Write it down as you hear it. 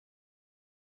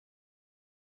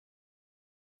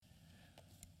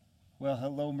Well,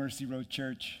 hello, Mercy Road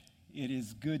Church. It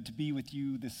is good to be with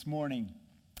you this morning.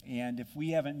 And if we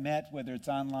haven't met, whether it's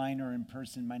online or in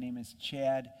person, my name is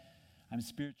Chad. I'm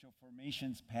Spiritual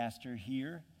Formations Pastor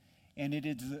here. And it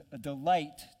is a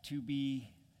delight to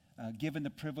be given the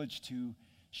privilege to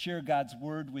share God's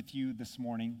Word with you this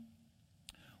morning.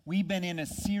 We've been in a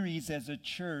series as a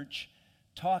church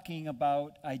talking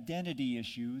about identity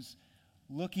issues,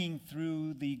 looking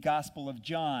through the Gospel of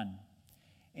John.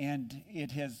 And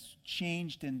it has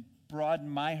changed and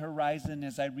broadened my horizon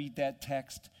as I read that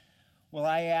text. Well,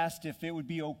 I asked if it would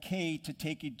be okay to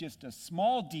take just a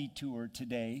small detour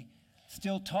today,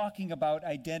 still talking about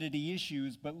identity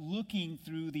issues, but looking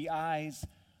through the eyes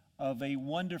of a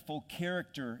wonderful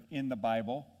character in the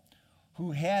Bible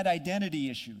who had identity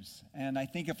issues. And I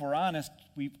think if we're honest,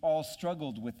 we've all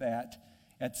struggled with that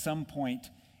at some point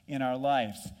in our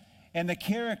lives. And the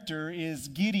character is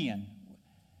Gideon.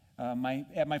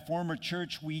 At my former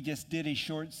church, we just did a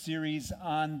short series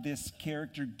on this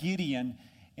character, Gideon,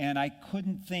 and I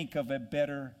couldn't think of a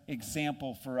better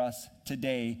example for us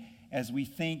today as we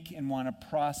think and want to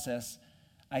process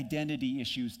identity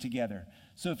issues together.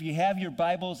 So if you have your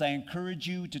Bibles, I encourage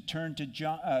you to turn to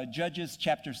Judges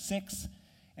chapter 6,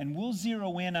 and we'll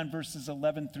zero in on verses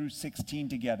 11 through 16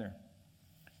 together.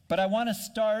 But I want to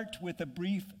start with a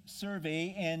brief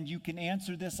survey, and you can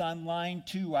answer this online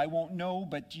too. I won't know,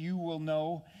 but you will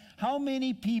know. How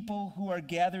many people who are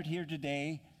gathered here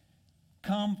today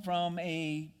come from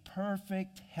a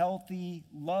perfect, healthy,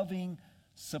 loving,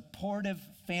 supportive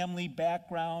family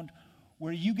background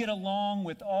where you get along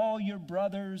with all your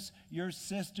brothers, your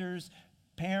sisters,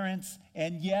 parents,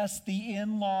 and yes, the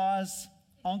in-laws,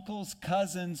 uncles,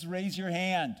 cousins? Raise your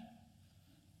hand.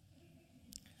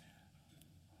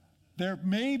 There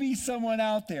may be someone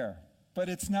out there, but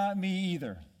it's not me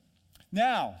either.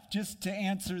 Now, just to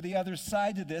answer the other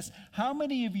side of this, how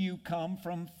many of you come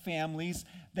from families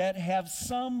that have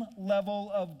some level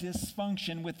of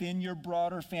dysfunction within your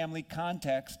broader family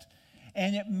context,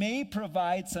 and it may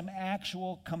provide some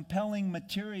actual compelling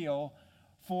material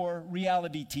for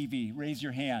reality TV? Raise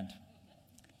your hand.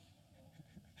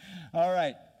 All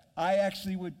right. I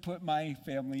actually would put my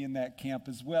family in that camp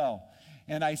as well.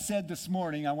 And I said this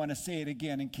morning, I want to say it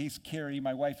again in case Carrie,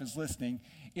 my wife, is listening,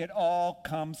 it all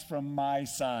comes from my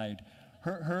side.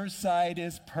 Her side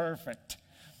is perfect.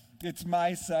 It's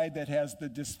my side that has the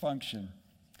dysfunction.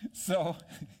 So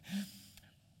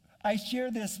I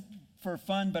share this for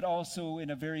fun, but also in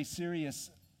a very serious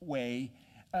way.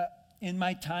 In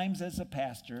my times as a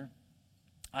pastor,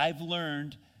 I've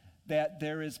learned that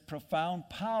there is profound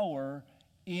power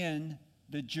in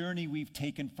the journey we've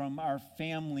taken from our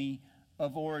family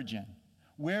of origin.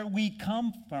 Where we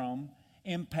come from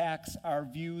impacts our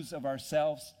views of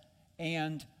ourselves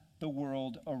and the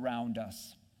world around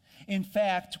us. In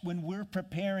fact, when we're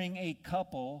preparing a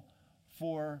couple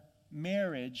for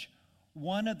marriage,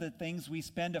 one of the things we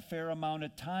spend a fair amount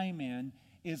of time in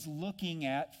is looking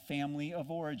at family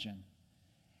of origin.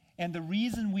 And the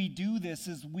reason we do this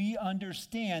is we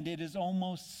understand it is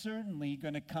almost certainly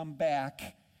going to come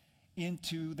back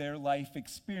into their life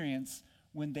experience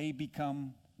when they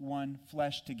become one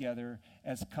flesh together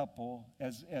as couple,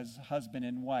 as husband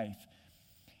and wife.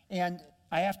 And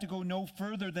I have to go no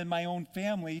further than my own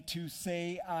family to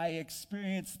say I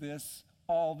experience this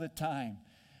all the time.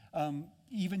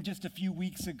 Even just a few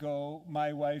weeks ago,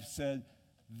 my wife said,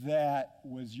 "That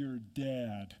was your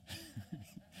dad."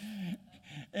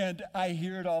 And I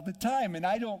hear it all the time. And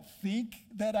I don't think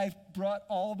that I've brought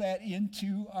all that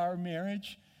into our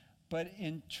marriage, but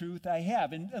in truth, I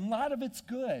have. And a lot of it's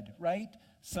good, right?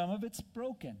 Some of it's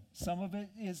broken. Some of it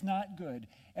is not good.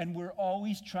 And we're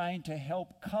always trying to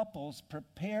help couples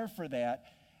prepare for that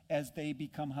as they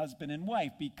become husband and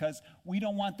wife, because we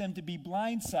don't want them to be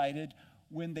blindsided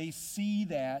when they see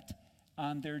that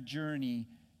on their journey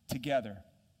together.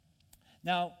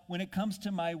 Now, when it comes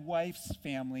to my wife's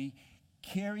family,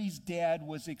 Carrie's dad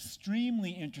was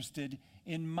extremely interested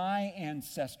in my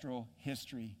ancestral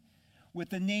history. With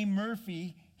the name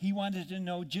Murphy, he wanted to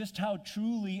know just how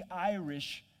truly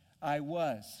Irish I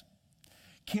was.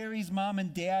 Carrie's mom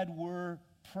and dad were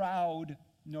proud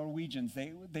Norwegians.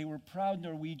 They were proud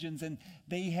Norwegians, and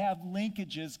they have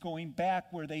linkages going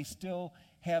back where they still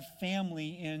have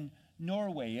family in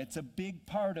Norway. It's a big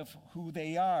part of who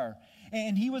they are.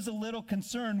 And he was a little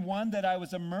concerned, one, that I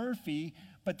was a Murphy,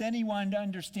 but then he wanted to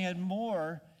understand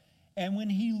more. And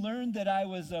when he learned that I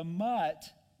was a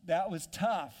mutt, that was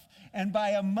tough. And by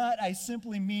a mutt, I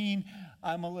simply mean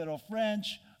I'm a little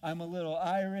French, I'm a little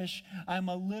Irish, I'm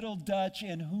a little Dutch,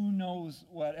 and who knows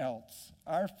what else.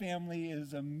 Our family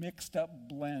is a mixed up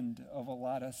blend of a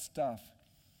lot of stuff.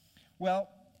 Well,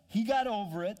 he got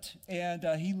over it, and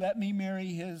he let me marry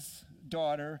his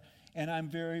daughter, and I'm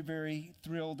very, very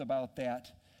thrilled about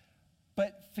that.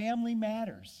 But family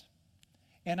matters.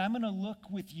 And I'm going to look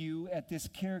with you at this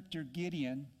character,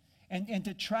 Gideon, and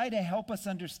to try to help us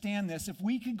understand this. If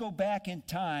we could go back in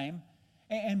time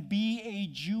and be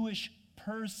a Jewish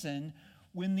person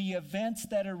when the events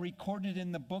that are recorded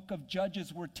in the book of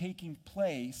Judges were taking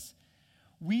place,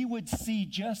 we would see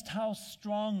just how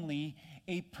strongly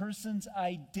a person's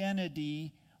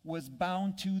identity was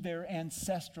bound to their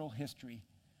ancestral history.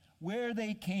 Where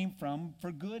they came from,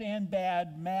 for good and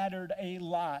bad, mattered a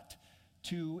lot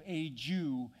to a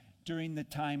Jew during the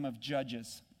time of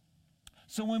Judges.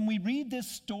 So when we read this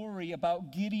story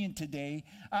about Gideon today,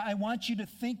 I want you to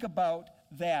think about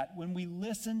that. When we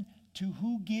listen to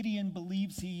who Gideon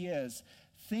believes he is,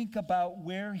 think about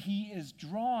where he is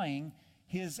drawing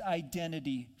his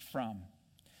identity from.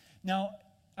 Now,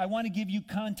 I want to give you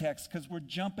context because we're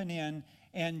jumping in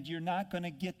and you're not going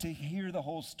to get to hear the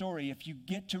whole story. If you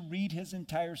get to read his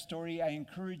entire story, I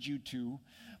encourage you to.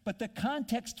 But the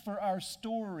context for our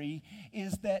story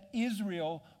is that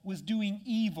Israel was doing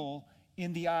evil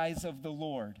in the eyes of the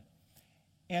Lord.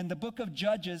 And the book of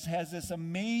Judges has this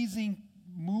amazing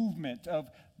movement of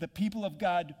the people of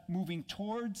God moving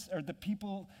towards, or the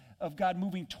people of God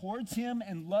moving towards him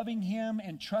and loving him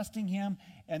and trusting him,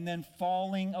 and then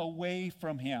falling away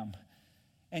from him.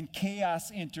 And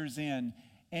chaos enters in,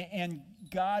 and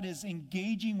God is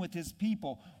engaging with his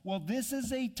people. Well, this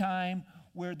is a time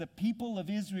where the people of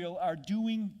Israel are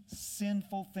doing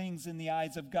sinful things in the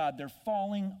eyes of God. They're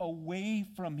falling away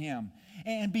from him.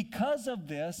 And because of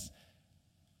this,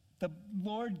 the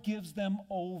Lord gives them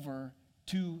over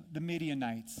to the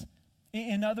Midianites.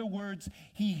 In other words,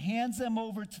 he hands them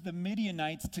over to the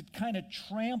Midianites to kind of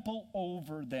trample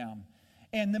over them.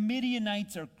 And the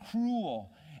Midianites are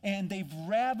cruel, and they've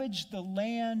ravaged the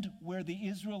land where the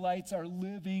Israelites are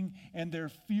living, and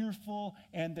they're fearful,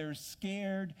 and they're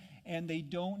scared, and they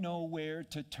don't know where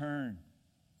to turn.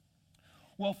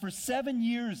 Well, for 7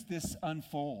 years this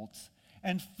unfolds.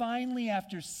 And finally,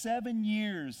 after 7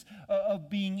 years of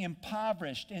being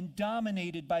impoverished and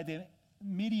dominated by the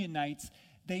Midianites,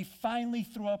 they finally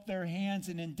throw up their hands,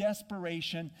 and in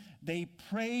desperation, they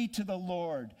pray to the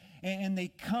Lord. And they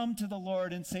come to the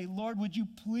Lord and say, Lord, would you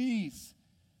please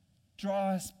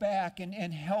draw us back and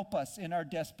help us in our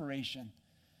desperation?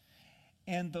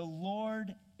 And the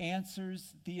Lord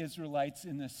answers the Israelites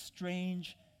in a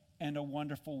strange and a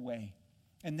wonderful way.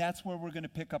 And that's where we're going to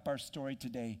pick up our story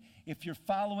today. If you're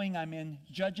following, I'm in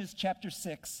Judges chapter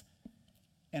 6,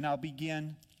 and I'll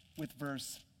begin with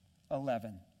verse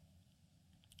 11.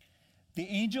 The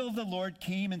angel of the Lord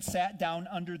came and sat down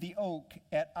under the oak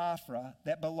at Ophrah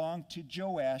that belonged to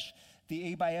Joash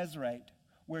the Abiezrite,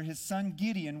 where his son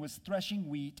Gideon was threshing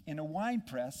wheat in a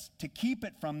winepress to keep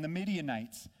it from the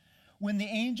Midianites. When the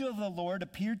angel of the Lord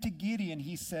appeared to Gideon,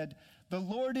 he said, "The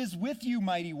Lord is with you,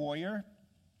 mighty warrior."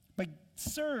 "But,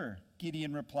 sir,"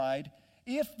 Gideon replied,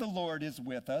 "if the Lord is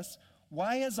with us,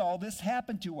 why has all this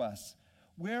happened to us?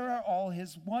 Where are all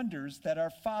his wonders that our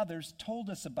fathers told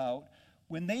us about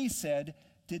when they said,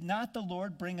 'Did not the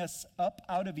Lord bring us up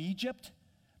out of Egypt?'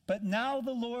 But now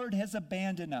the Lord has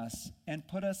abandoned us and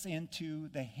put us into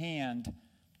the hand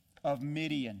of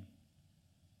Midian."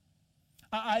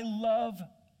 I love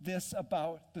this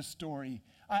about the story.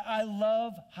 I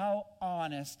love how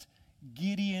honest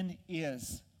Gideon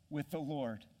is with the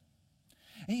Lord.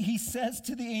 He says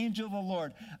to the angel of the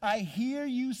Lord, "I hear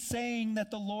you saying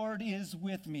that the Lord is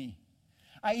with me.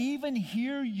 I even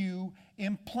hear you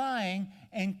implying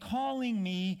and calling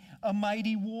me a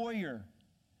mighty warrior.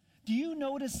 Do you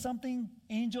notice something,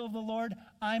 angel of the Lord?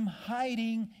 I'm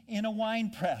hiding in a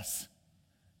winepress.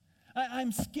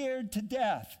 I'm scared to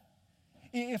death.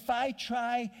 If I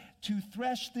try to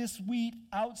thresh this wheat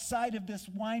outside of this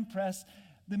winepress,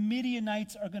 the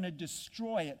Midianites are going to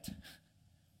destroy it.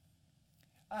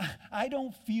 I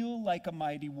don't feel like a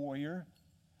mighty warrior.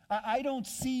 I don't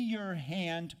see your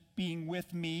hand being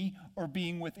with me or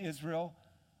being with Israel.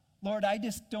 Lord, I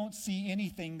just don't see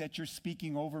anything that you're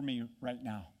speaking over me right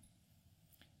now."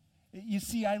 You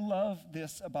see, I love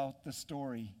this about the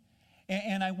story.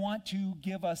 And I want to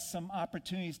give us some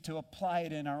opportunities to apply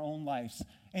it in our own lives.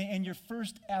 And your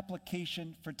first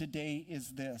application for today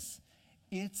is this: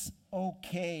 it's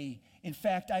okay. In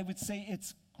fact, I would say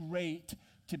it's great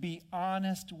to be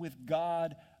honest with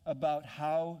God about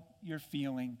how you're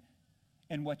feeling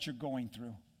and what you're going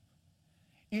through.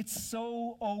 It's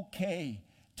so okay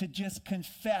to just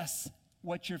confess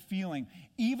what you're feeling,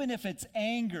 even if it's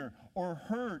anger or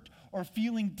hurt or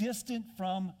feeling distant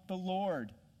from the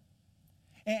Lord.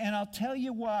 And I'll tell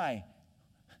you why.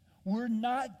 We're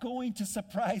not going to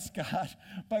surprise God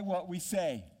by what we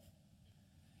say.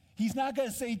 He's not going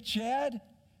to say, Chad,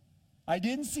 I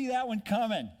didn't see that one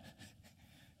coming.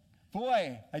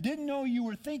 Boy, I didn't know you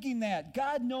were thinking that.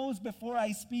 God knows before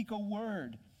I speak a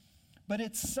word. But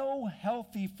it's so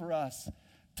healthy for us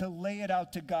to lay it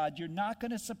out to God. You're not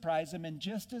going to surprise him. And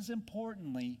just as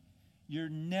importantly, you're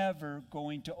never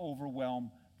going to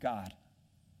overwhelm God.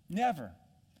 Never.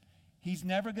 He's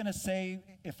never going to say,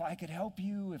 if I could help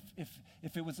you,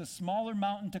 if it was a smaller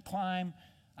mountain to climb,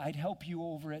 I'd help you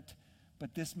over it.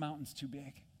 But this mountain's too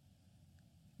big.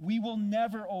 We will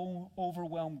never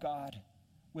overwhelm God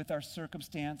with our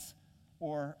circumstance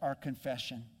or our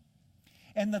confession.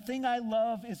 And the thing I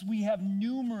love is we have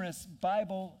numerous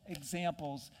Bible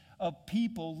examples of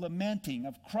people lamenting,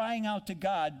 of crying out to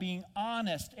God, being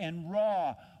honest and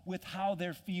raw with how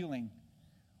they're feeling.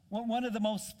 Well, one of the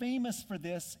most famous for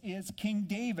this is King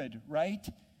David, right?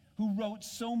 Who wrote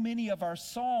so many of our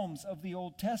Psalms of the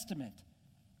Old Testament.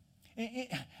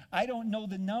 I don't know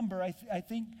the number. I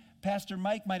think Pastor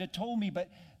Mike might have told me, but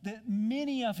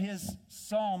many of his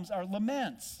Psalms are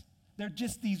laments. They're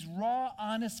just these raw,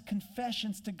 honest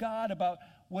confessions to God about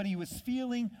what he was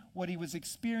feeling, what he was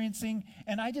experiencing.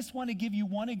 And I just want to give you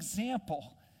one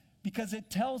example because it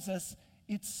tells us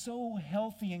it's so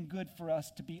healthy and good for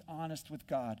us to be honest with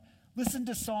God. Listen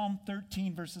to Psalm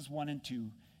 13, verses 1 and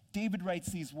 2. David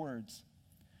writes these words,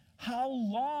 "How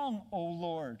long, O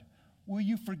Lord, will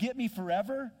you forget me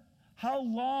forever? How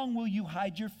long will you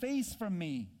hide your face from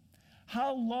me?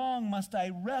 How long must I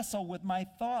wrestle with my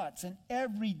thoughts and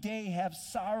every day have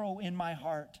sorrow in my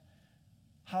heart?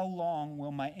 How long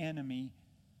will my enemy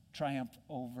triumph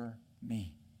over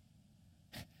me?"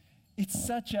 It's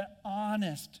such an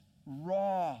honest,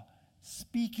 raw,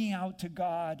 speaking out to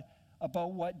God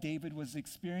about what David was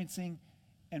experiencing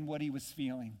and what he was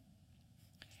feeling.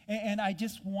 And I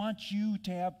just want you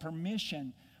to have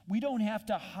permission. We don't have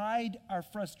to hide our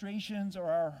frustrations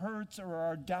or our hurts or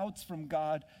our doubts from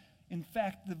God. In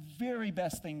fact, the very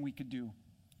best thing we could do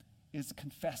is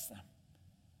confess them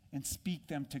and speak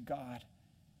them to God.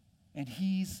 And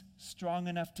he's strong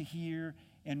enough to hear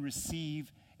and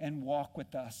receive and walk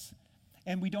with us.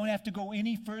 And we don't have to go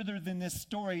any further than this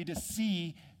story to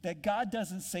see that God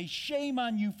doesn't say, "Shame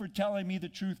on you for telling me the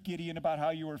truth, Gideon, about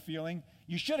how you were feeling.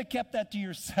 You should have kept that to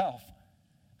yourself."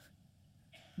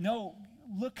 No,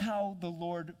 look how the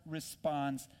Lord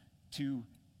responds to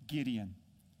Gideon.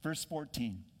 Verse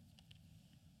 14.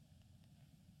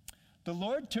 The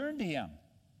Lord turned to him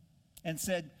and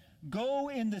said, "Go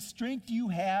in the strength you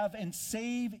have and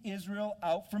save Israel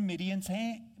out from Midian's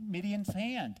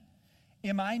hand.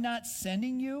 Am I not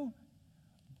sending you?"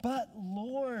 "But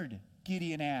Lord,"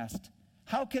 Gideon asked,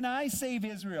 "how can I save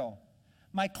Israel?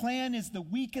 My clan is the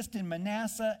weakest in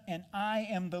Manasseh, and I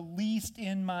am the least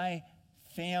in my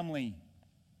family."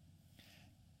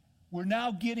 We're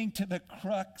now getting to the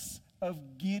crux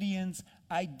of Gideon's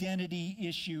identity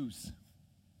issues.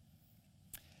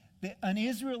 An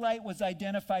Israelite was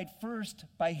identified first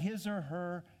by his or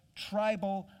her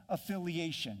tribal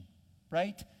affiliation,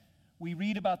 right? We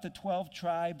read about the 12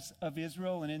 tribes of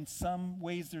Israel, and in some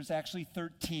ways there's actually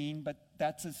 13, but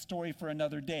that's a story for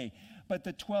another day. But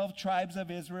the 12 tribes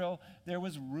of Israel, there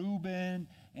was Reuben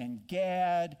and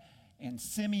Gad and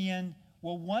Simeon.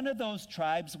 Well, one of those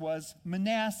tribes was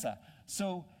Manasseh.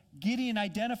 So Gideon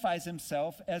identifies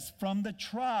himself as from the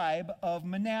tribe of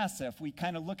Manasseh. If we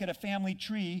kind of look at a family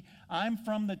tree, I'm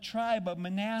from the tribe of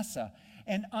Manasseh.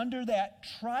 And under that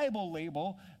tribal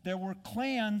label, there were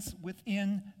clans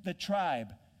within the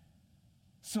tribe.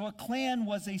 So a clan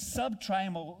was a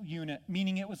sub-tribal unit,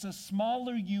 meaning it was a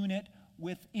smaller unit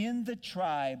within the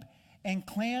tribe. And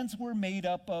clans were made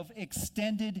up of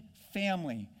extended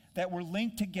family that were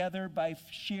linked together by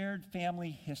shared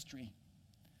family history.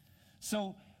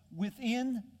 So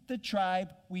within the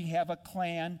tribe, we have a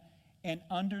clan, and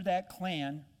under that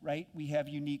clan, right, we have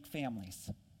unique families.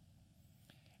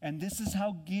 And this is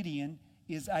how Gideon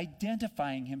is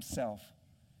identifying himself.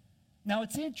 Now,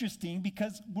 it's interesting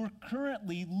because we're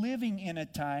currently living in a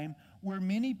time where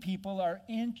many people are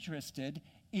interested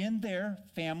in their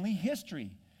family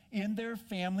history, in their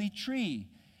family tree.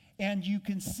 And you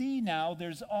can see now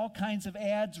there's all kinds of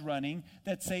ads running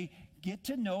that say, get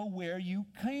to know where you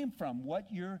came from,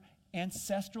 what your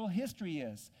ancestral history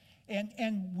is.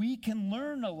 And we can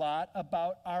learn a lot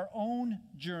about our own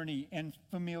journey and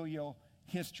familial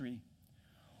history.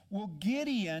 Well,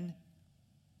 Gideon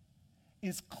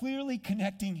is clearly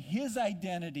connecting his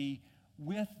identity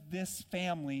with this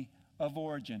family of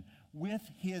origin, with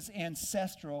his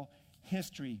ancestral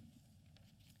history.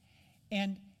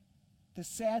 And the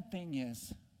sad thing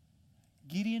is,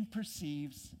 Gideon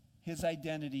perceives his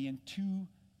identity in two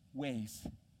ways.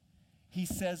 He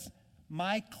says,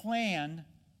 my clan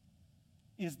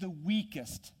is the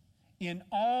weakest in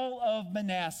all of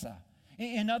Manasseh.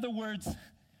 In other words,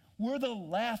 we're the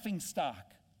laughing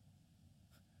stock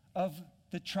of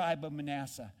the tribe of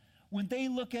Manasseh. When they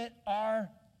look at our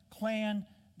clan,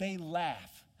 they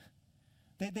laugh.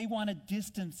 They want to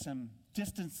distance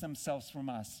themselves from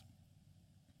us.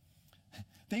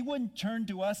 They wouldn't turn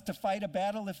to us to fight a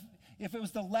battle if it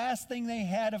was the last thing they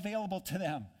had available to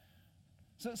them.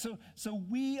 So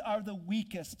we are the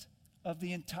weakest of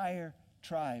the entire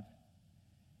tribe.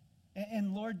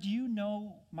 And Lord, do you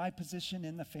know my position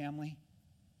in the family?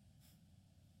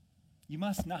 You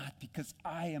must not, because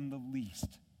I am the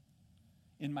least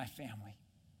in my family.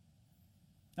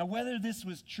 Now, whether this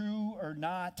was true or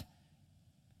not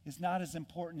is not as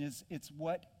important as it's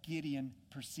what Gideon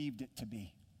perceived it to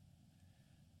be.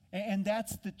 And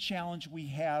that's the challenge we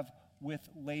have with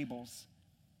labels.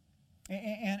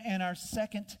 And our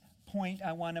second point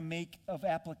I want to make of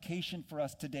application for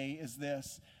us today is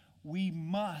this. We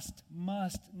must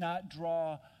not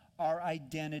draw our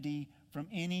identity from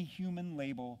any human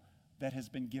label that has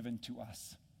been given to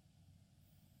us.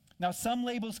 Now, some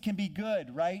labels can be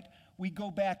good, right? We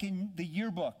go back in the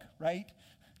yearbook, right?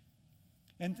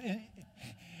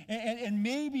 And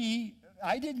maybe,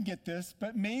 I didn't get this,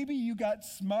 but maybe you got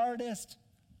smartest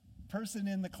person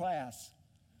in the class,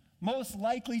 most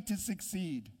likely to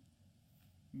succeed.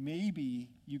 Maybe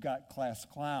you got class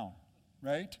clown,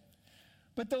 right?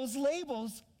 But those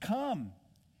labels come.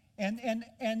 And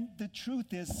the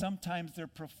truth is sometimes they're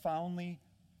profoundly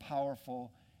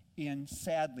powerful in,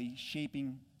 sadly,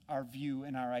 shaping our view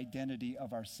and our identity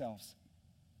of ourselves.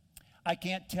 I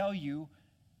can't tell you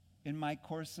in my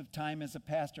course of time as a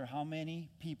pastor how many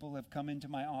people have come into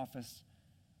my office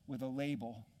with a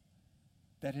label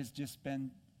that has just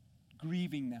been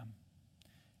grieving them.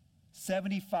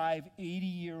 75,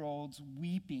 80-year-olds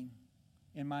weeping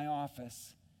in my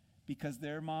office because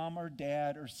their mom or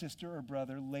dad or sister or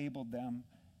brother labeled them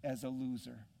as a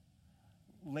loser,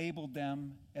 labeled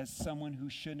them as someone who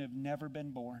should have never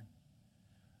been born.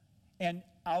 And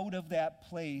out of that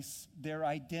place, their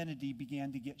identity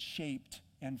began to get shaped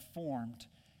and formed,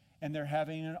 and they're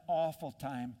having an awful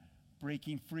time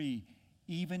breaking free.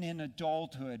 Even in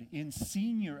adulthood, in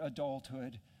senior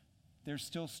adulthood, they're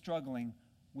still struggling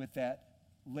with that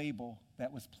label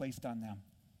that was placed on them.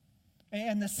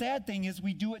 And the sad thing is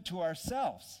we do it to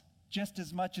ourselves just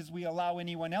as much as we allow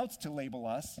anyone else to label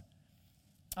us.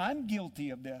 I'm guilty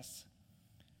of this.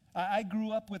 I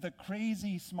grew up with a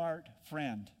crazy smart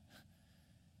friend.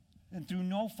 And through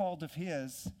no fault of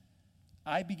his,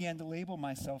 I began to label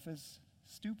myself as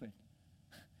stupid.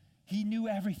 He knew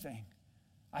everything.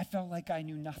 I felt like I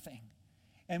knew nothing.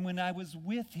 And when I was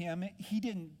with him, he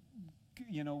didn't,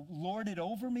 lord it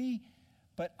over me,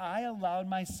 but I allowed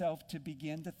myself to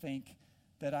begin to think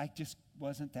that I just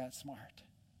wasn't that smart.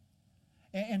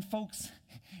 And folks,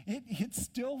 it's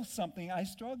still something I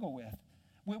struggle with.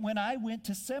 When I went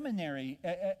to seminary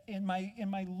in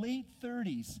my late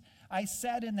 30s, I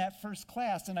sat in that first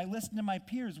class and I listened to my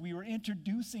peers. We were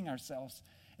introducing ourselves,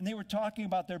 and they were talking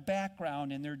about their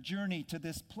background and their journey to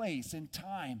this place in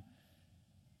time.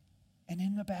 And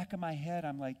in the back of my head,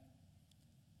 I'm like,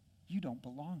 you don't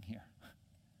belong here.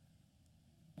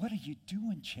 What are you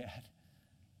doing, Chad?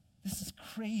 This is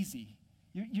crazy.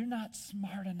 You're not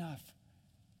smart enough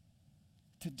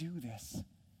to do this.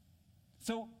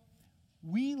 So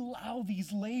we allow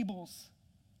these labels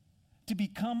to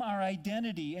become our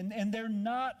identity, and they're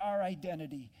not our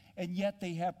identity, and yet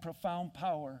they have profound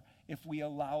power if we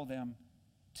allow them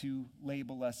to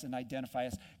label us and identify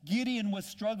us. Gideon was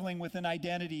struggling with an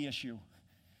identity issue.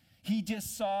 He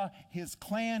just saw his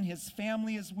clan, his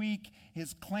family as weak,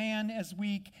 his clan as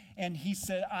weak, and he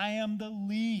said, I am the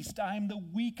least, I am the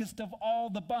weakest of all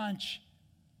the bunch.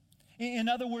 In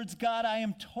other words, God, I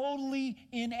am totally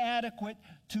inadequate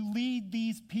to lead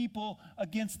these people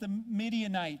against the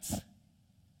Midianites.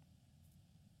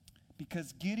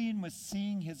 Because Gideon was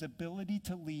seeing his ability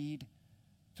to lead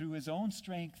through his own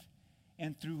strength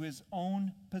and through his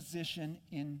own position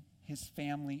in his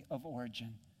family of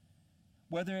origin.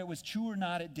 Whether it was true or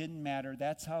not, it didn't matter.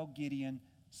 That's how Gideon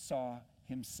saw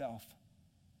himself.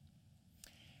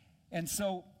 And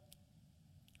so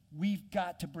we've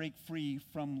got to break free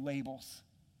from labels,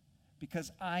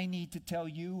 because I need to tell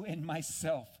you and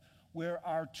myself where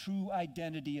our true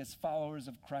identity as followers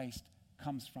of Christ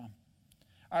comes from.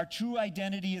 Our true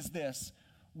identity is this: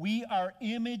 we are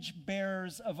image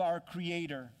bearers of our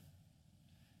Creator.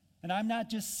 And I'm not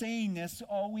just saying this.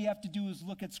 All we have to do is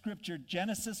look at Scripture.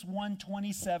 Genesis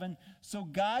 1:27. So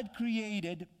God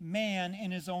created man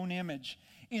in his own image.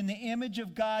 In the image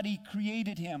of God, he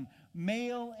created him.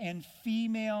 Male and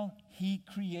female, he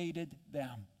created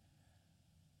them.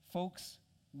 Folks,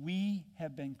 we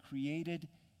have been created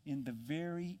in the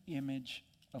very image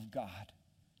of God.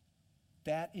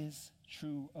 That is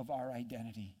true of our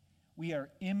identity. We are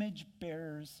image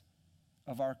bearers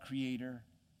of our Creator.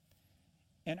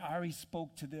 And Ari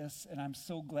spoke to this, and I'm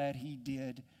so glad he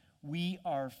did. We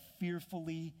are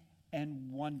fearfully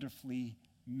and wonderfully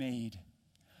made.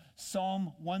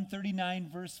 Psalm 139,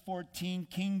 verse 14,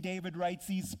 King David writes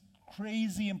these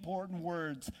crazy important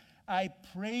words. I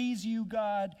praise you,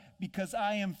 God, because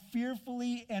I am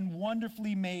fearfully and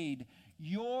wonderfully made.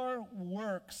 Your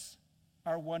works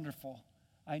are wonderful.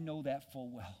 I know that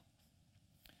full well.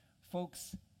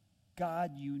 Folks,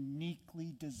 God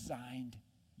uniquely designed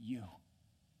you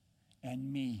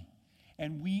and me.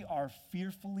 And we are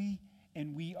fearfully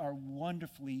and we are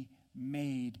wonderfully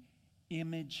made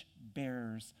image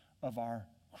bearers of our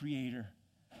Creator.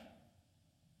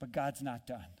 But God's not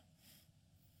done.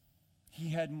 He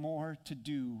had more to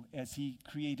do as he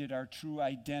created our true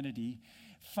identity.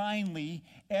 Finally,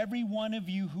 every one of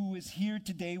you who is here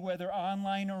today, whether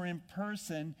online or in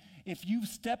person, if you've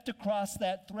stepped across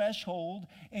that threshold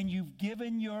and you've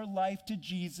given your life to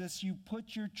Jesus, you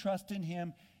put your trust in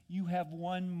him, you have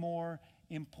one more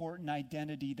important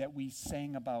identity that we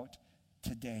sang about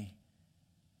today.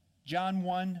 John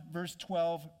 1, verse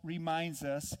 12 reminds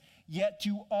us, yet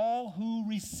to all who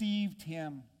received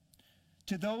him,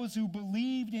 to those who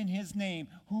believed in his name,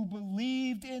 who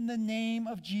believed in the name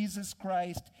of Jesus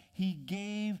Christ, he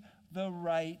gave the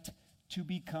right to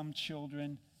become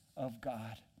children of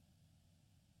God.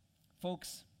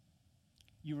 Folks,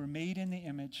 you were made in the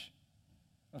image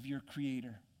of your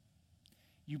Creator.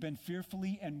 You've been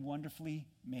fearfully and wonderfully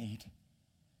made.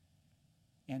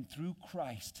 And through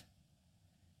Christ,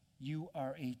 you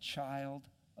are a child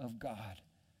of God.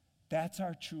 That's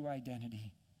our true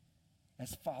identity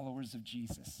as followers of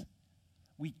Jesus.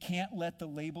 We can't let the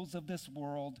labels of this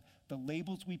world, the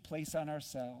labels we place on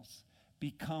ourselves,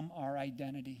 become our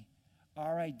identity.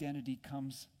 Our identity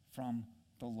comes from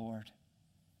the Lord.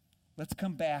 Let's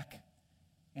come back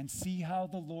and see how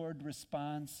the Lord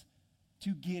responds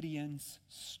to Gideon's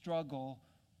struggle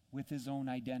with his own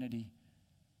identity.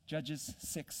 Judges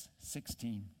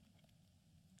 6:16.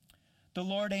 The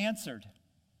Lord answered,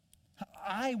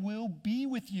 I will be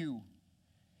with you,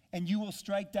 and you will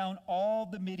strike down all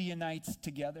the Midianites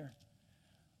together.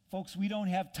 Folks, we don't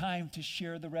have time to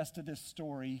share the rest of this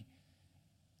story.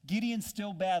 Gideon's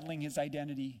still battling his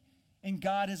identity, and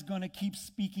God is going to keep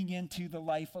speaking into the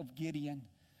life of Gideon.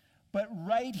 But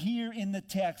right here in the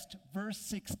text, verse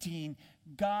 16,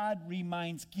 God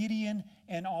reminds Gideon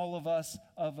and all of us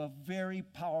of a very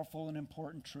powerful and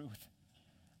important truth.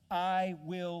 I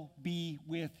will be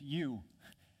with you.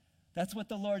 That's what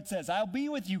the Lord says. I'll be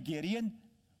with you, Gideon.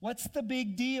 What's the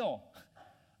big deal?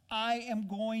 I am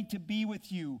going to be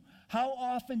with you. How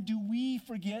often do we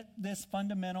forget this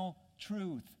fundamental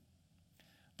truth?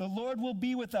 The Lord will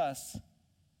be with us.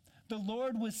 The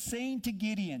Lord was saying to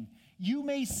Gideon, you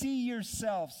may see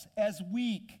yourselves as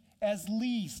weak, as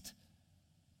least,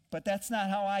 but that's not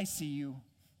how I see you.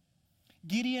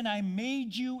 Gideon, I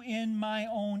made you in my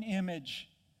own image.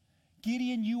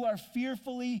 Gideon, you are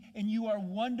fearfully and you are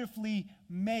wonderfully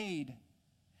made.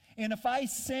 And if I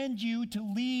send you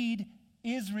to lead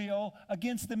Israel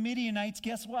against the Midianites,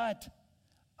 guess what?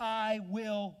 I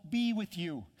will be with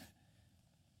you.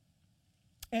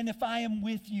 And if I am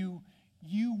with you,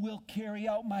 you will carry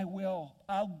out my will.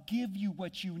 I'll give you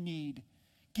what you need.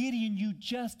 Gideon, you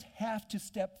just have to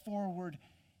step forward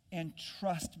and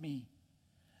trust me.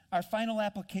 Our final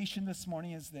application this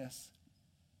morning is this.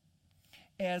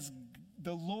 As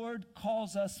the Lord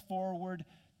calls us forward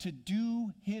to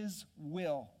do his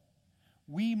will,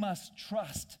 we must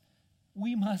trust,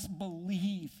 we must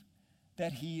believe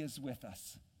that he is with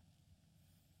us.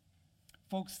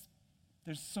 Folks,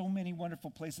 there's so many wonderful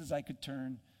places I could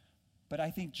turn, but I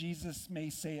think Jesus may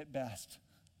say it best.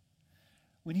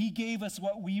 When he gave us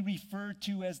what we refer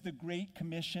to as the Great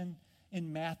Commission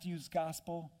in Matthew's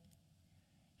Gospel,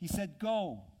 he said,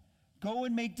 Go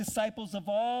and make disciples of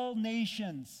all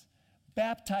nations,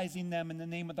 baptizing them in the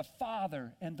name of the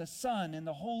Father and the Son and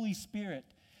the Holy Spirit,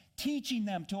 teaching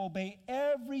them to obey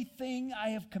everything I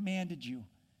have commanded you.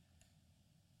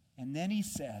 And then he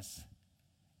says,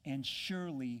 and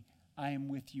surely I am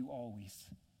with you always,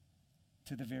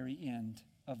 to the very end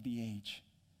of the age.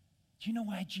 Do you know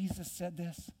why Jesus said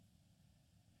this?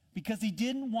 Because he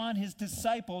didn't want his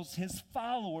disciples, his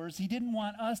followers, he didn't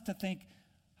want us to think,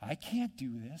 I can't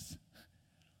do this.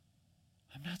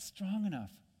 I'm not strong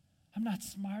enough. I'm not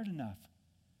smart enough.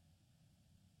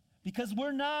 Because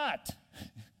we're not.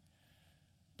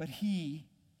 But he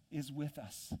is with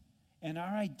us. And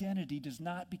our identity does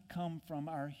not become from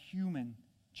our human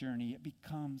journey. It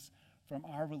becomes from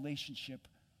our relationship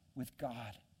with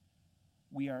God.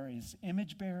 We are his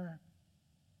image bearer.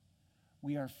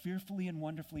 We are fearfully and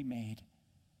wonderfully made.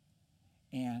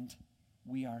 And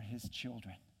we are his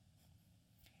children.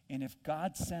 And if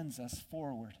God sends us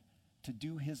forward to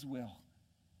do his will,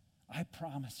 I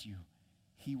promise you,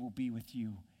 he will be with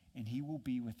you and he will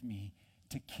be with me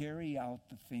to carry out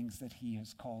the things that he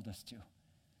has called us to.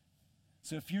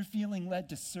 So if you're feeling led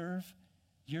to serve,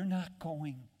 you're not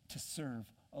going to serve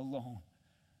alone.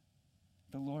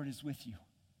 The Lord is with you.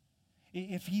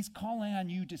 If he's calling on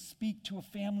you to speak to a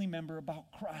family member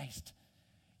about Christ,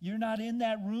 you're not in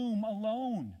that room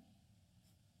alone.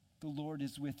 The Lord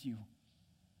is with you.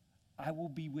 I will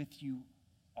be with you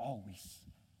always.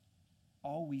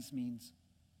 Always means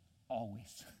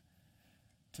always.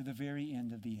 To the very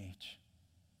end of the age.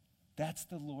 That's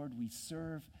the Lord we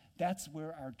serve. That's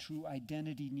where our true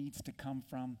identity needs to come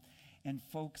from. And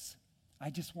folks, I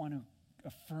just want to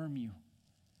affirm you.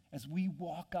 As we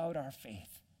walk out our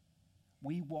faith,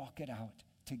 we walk it out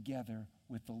together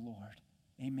with the Lord.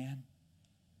 Amen.